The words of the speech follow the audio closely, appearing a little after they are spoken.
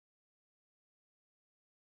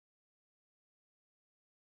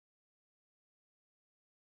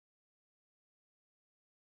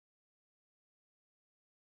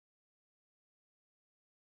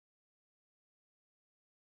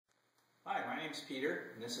name's Peter,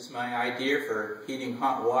 and this is my idea for heating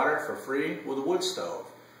hot water for free with a wood stove.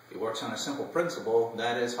 It works on a simple principle,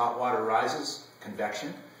 that is hot water rises,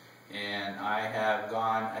 convection, and I have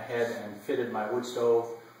gone ahead and fitted my wood stove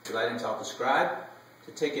with items I'll describe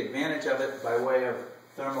to take advantage of it by way of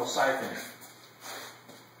thermosiphoning.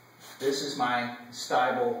 This is my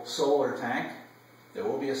stable solar tank. There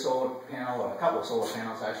will be a solar panel, or a couple of solar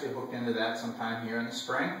panels actually, hooked into that sometime here in the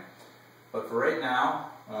spring. But for right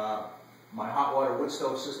now, my hot water wood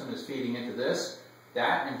stove system is feeding into this.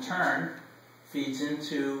 That in turn feeds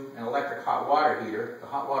into an electric hot water heater. The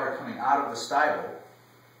hot water coming out of the stable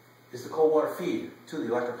is the cold water feed to the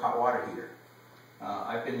electric hot water heater.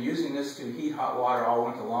 I've been using this to heat hot water all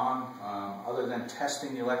winter long. Other than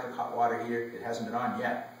testing the electric hot water heater, it hasn't been on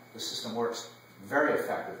yet. The system works very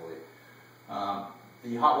effectively.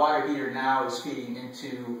 The hot water heater now is feeding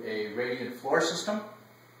into a radiant floor system,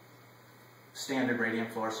 standard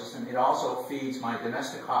radiant floor system. It also feeds my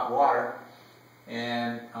domestic hot water,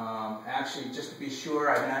 and actually, just to be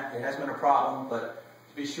sure, it has been a problem, but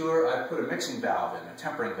to be sure, I put a mixing valve in, a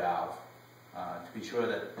tempering valve, to be sure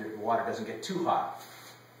that the water doesn't get too hot.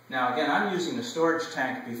 Now again, I'm using the storage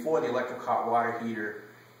tank before the electric hot water heater.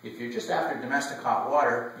 If you're just after domestic hot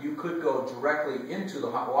water, you could go directly into the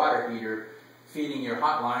hot water heater, feeding your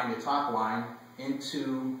hot line, your top line,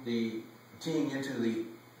 teeing into the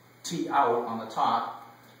tee out on the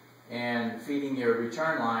top, and feeding your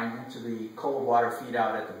return line into the cold water feed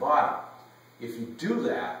out at the bottom. If you do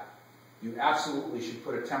that, you absolutely should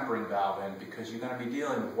put a tempering valve in, because you're going to be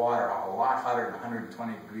dealing with water a lot hotter than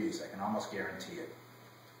 120 degrees. I can almost guarantee it.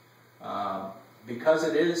 Because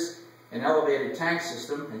it is an elevated tank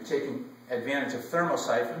system and taking advantage of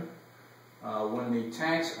Thermosyphon, when the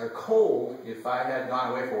tanks are cold, if I had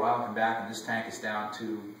gone away for a while and come back and this tank is down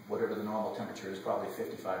to whatever the normal temperature is, probably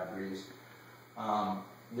 55 degrees,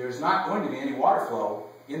 there's not going to be any water flow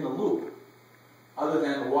in the loop other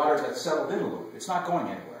than the water that's settled in the loop. It's not going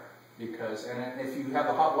anywhere, because, and if you have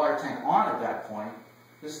the hot water tank on at that point,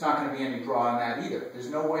 there's not going to be any draw on that either. There's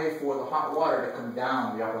no way for the hot water to come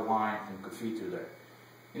down the upper line and feed through there.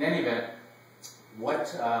 In any event,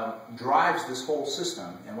 what drives this whole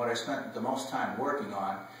system, and what I spent the most time working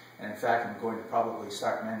on, and in fact I'm going to probably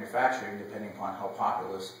start manufacturing depending upon how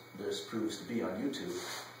popular this proves to be on YouTube,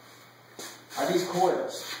 are these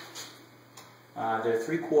coils. They're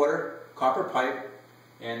 3/4 copper pipe,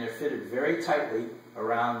 and they're fitted very tightly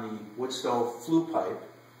around the wood stove flue pipe.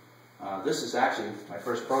 This is actually my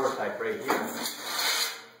first prototype right here.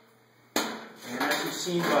 And as you've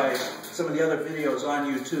seen by some of the other videos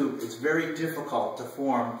on YouTube, it's very difficult to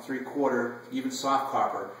form 3/4, even soft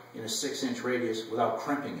copper, in a 6-inch radius without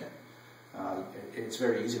crimping it. It's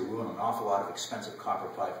very easy to ruin an awful lot of expensive copper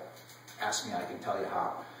pipe. Ask me, I can tell you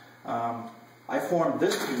how. I formed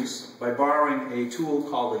this piece by borrowing a tool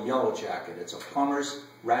called a yellow jacket. It's a plumber's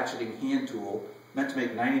ratcheting hand tool meant to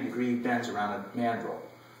make 90-degree bends around a mandrel.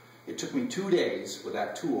 It took me 2 days with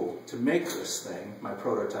that tool to make this thing, my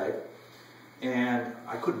prototype, and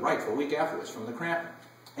I couldn't write for a week afterwards from the cramping.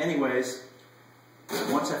 Anyways,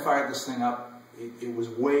 once I fired this thing up, it was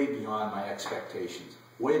way beyond my expectations.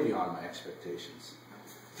 Way beyond my expectations.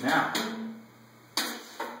 Now,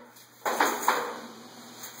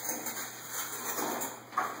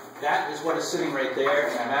 that is what is sitting right there,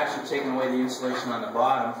 and I've actually taken away the insulation on the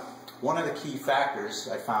bottom. One of the key factors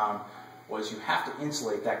I found was you have to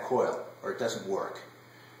insulate that coil, or it doesn't work.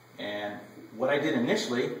 And what I did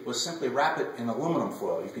initially was simply wrap it in aluminum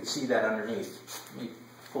foil. You can see that underneath. Let me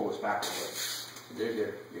pull this back a bit. So there's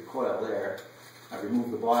your coil there. I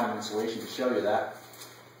removed the bottom insulation to show you that.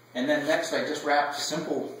 And then next I just wrapped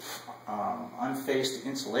simple unfaced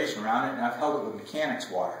insulation around it, and I've held it with mechanics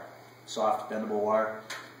wire, soft bendable wire.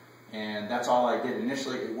 And that's all I did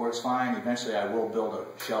initially. It works fine. Eventually I will build a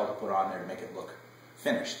shell to put on there to make it look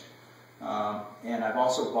finished. And I've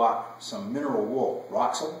also bought some mineral wool,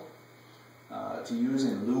 Roxol, to use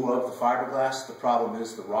in lieu of the fiberglass. The problem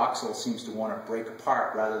is the Roxol seems to want to break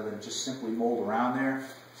apart rather than just simply mold around there.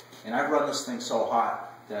 And I've run this thing so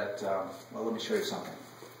hot that, well, let me show you something.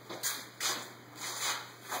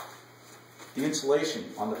 The insulation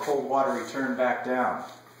on the cold water return back down.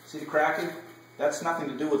 See the cracking? That's nothing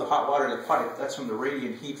to do with the hot water in the pipe. That's from the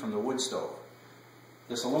radiant heat from the wood stove.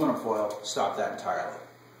 This aluminum foil stopped that entirely.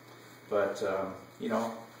 But, you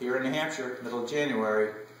know, here in New Hampshire, middle of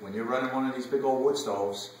January, when you're running one of these big old wood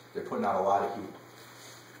stoves, they're putting out a lot of heat.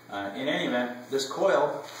 In any event, this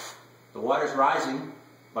coil, the water's rising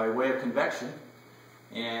by way of convection,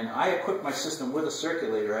 and I equipped my system with a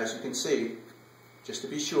circulator, as you can see, just to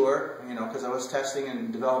be sure, you know, because I was testing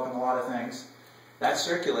and developing a lot of things. That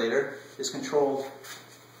circulator is controlled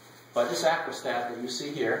by this aquastat that you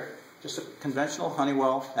see here, just a conventional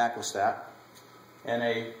Honeywell aquastat, and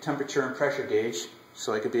a temperature and pressure gauge,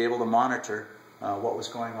 so I could be able to monitor what was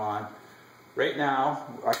going on. Right now,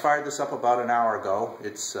 I fired this up about an hour ago.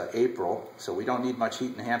 It's April, so we don't need much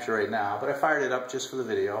heat in New Hampshire right now, but I fired it up just for the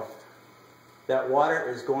video. That water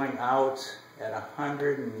is going out at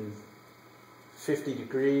 150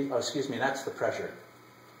 degrees. Oh, excuse me, that's the pressure.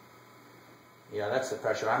 Yeah, that's the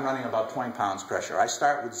pressure. I'm running about 20 pounds pressure. I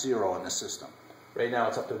start with 0 in the system. Right now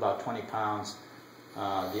it's up to about 20 pounds.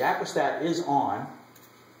 The aquastat is on.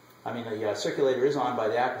 I mean, the circulator is on by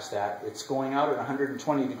the aquastat. It's going out at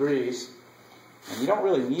 120 degrees. And you don't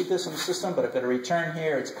really need this in the system, but if at a return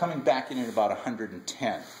here, it's coming back in at about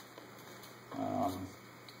 110.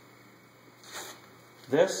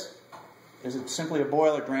 This is simply a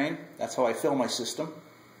boiler drain. That's how I fill my system.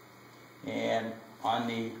 And on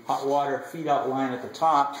the hot water feed-out line at the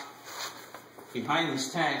top, behind these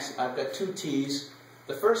tanks, I've got 2 T's.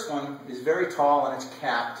 The first one is very tall and it's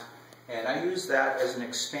capped, and I use that as an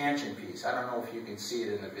expansion piece. I don't know if you can see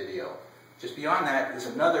it in the video. Just beyond that is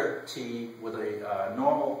another T with a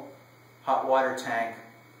normal hot water tank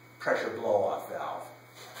pressure blow-off valve.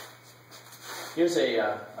 Here's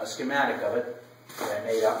a schematic of it that I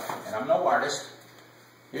made up, and I'm no artist.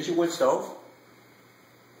 Here's your wood stove.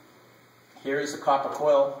 Here is the copper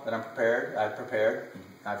coil that I've prepared.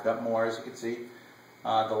 I've got more, as you can see.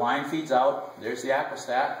 The line feeds out. There's the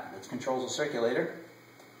aquastat, which controls the circulator,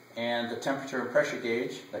 and the temperature and pressure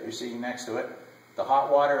gauge that you're seeing next to it. The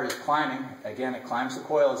hot water is climbing. Again, it climbs the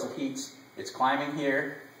coil as it heats. It's climbing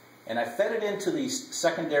here. And I fed it into the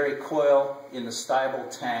secondary coil in the Stiebel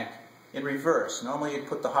tank in reverse. Normally you'd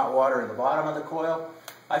put the hot water in the bottom of the coil.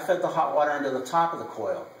 I fed the hot water into the top of the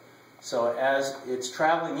coil. So as it's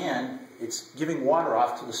traveling in, it's giving water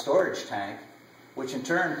off to the storage tank, which in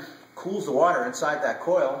turn cools the water inside that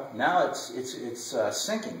coil. Now it's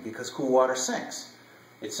sinking because cool water sinks.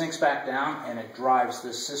 It sinks back down and it drives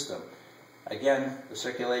this system. Again, the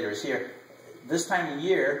circulator is here. This time of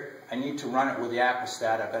year, I need to run it with the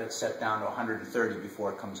aquastat. I've got it set down to 130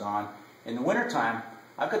 before it comes on. In the wintertime,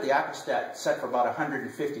 I've got the aquastat set for about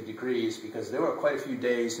 150 degrees because there were quite a few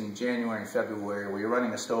days in January and February where you're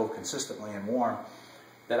running a stove consistently and warm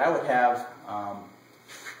that I would have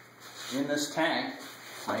in this tank,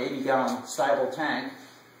 my 80-gallon Stiebel tank,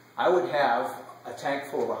 I would have a tank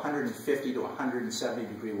full of 150 to 170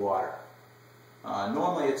 degree water.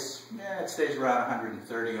 Normally it stays around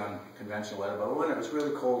 130 on conventional weather, but when it was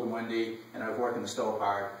really cold and windy and I was working the stove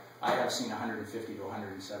hard, I have seen 150 to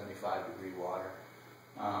 175 degree water.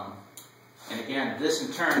 And again, this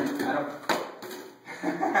in turn,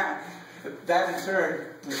 that in turn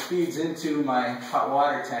feeds into my hot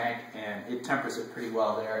water tank and it tempers it pretty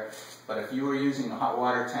well there. But if you were using a hot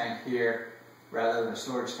water tank here rather than a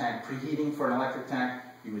storage tank preheating for an electric tank,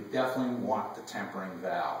 you would definitely want the tempering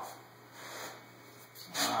valve.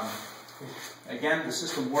 Again, the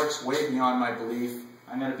system works way beyond my belief.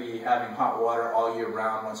 I'm going to be having hot water all year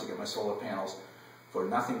round once I get my solar panels for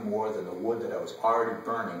nothing more than the wood that I was already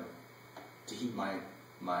burning to heat my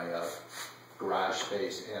garage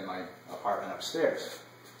space and my apartment upstairs.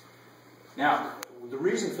 Now, the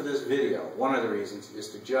reason for this video, one of the reasons, is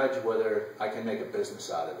to judge whether I can make a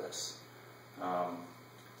business out of this.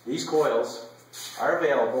 These coils are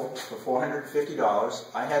available for $450.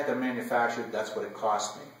 I had them manufactured. That's what it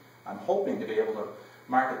cost me. I'm hoping to be able to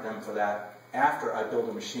market them for that after I build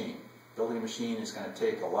a machine. Building a machine is going to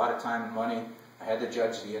take a lot of time and money. I had to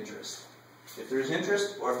judge the interest. If there's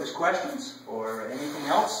interest, or if there's questions, or anything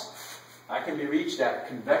else, I can be reached at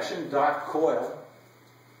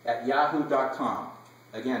convection.coil@yahoo.com.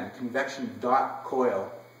 Again,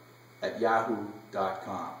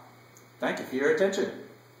 convection.coil@yahoo.com. Thank you for your attention.